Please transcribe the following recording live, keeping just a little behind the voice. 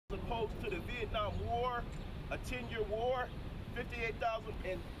Opposed to the Vietnam War, a 10-year war, 58,000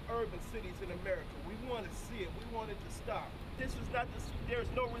 in urban cities in America. We want to see it. We want it to stop. This is not the,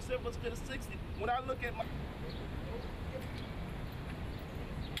 there's no resemblance to the 60s. When I look at my...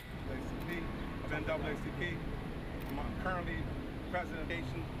 NAACP. I'm currently president of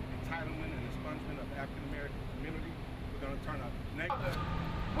Asian entitlement and expungement of the African American community. We're going to turn a negative.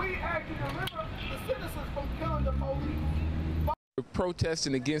 We actually deliver the citizens from killing the police. We're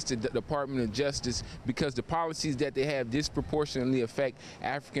protesting against the Department of Justice because the policies that they have disproportionately affect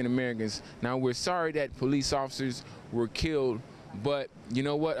African Americans. Now, we're sorry that police officers were killed, but you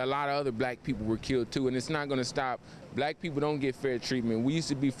know what? A lot of other black people were killed too, and it's not going to stop. Black people don't get fair treatment. We used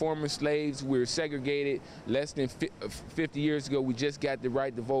to be former slaves. We were segregated less than 50 years ago. We just got the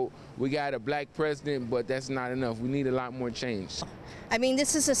right to vote. We got a black president, but that's not enough. We need a lot more change. I mean,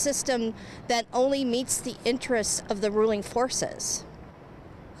 this is a system that only meets the interests of the ruling forces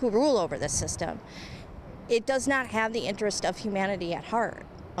who rule over this system. It does not have the interest of humanity at heart.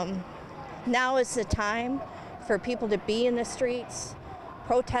 Now is the time for people to be in the streets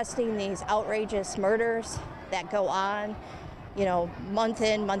protesting these outrageous murders that go on, you know, month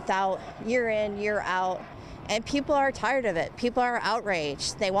in, month out, year in, year out. And people are tired of it. People are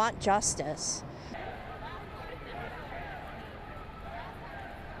outraged. They want justice.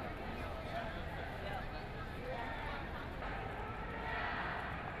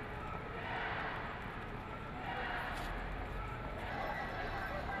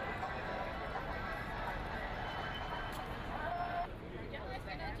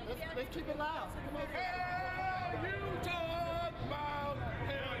 Let's keep it loud. Come over.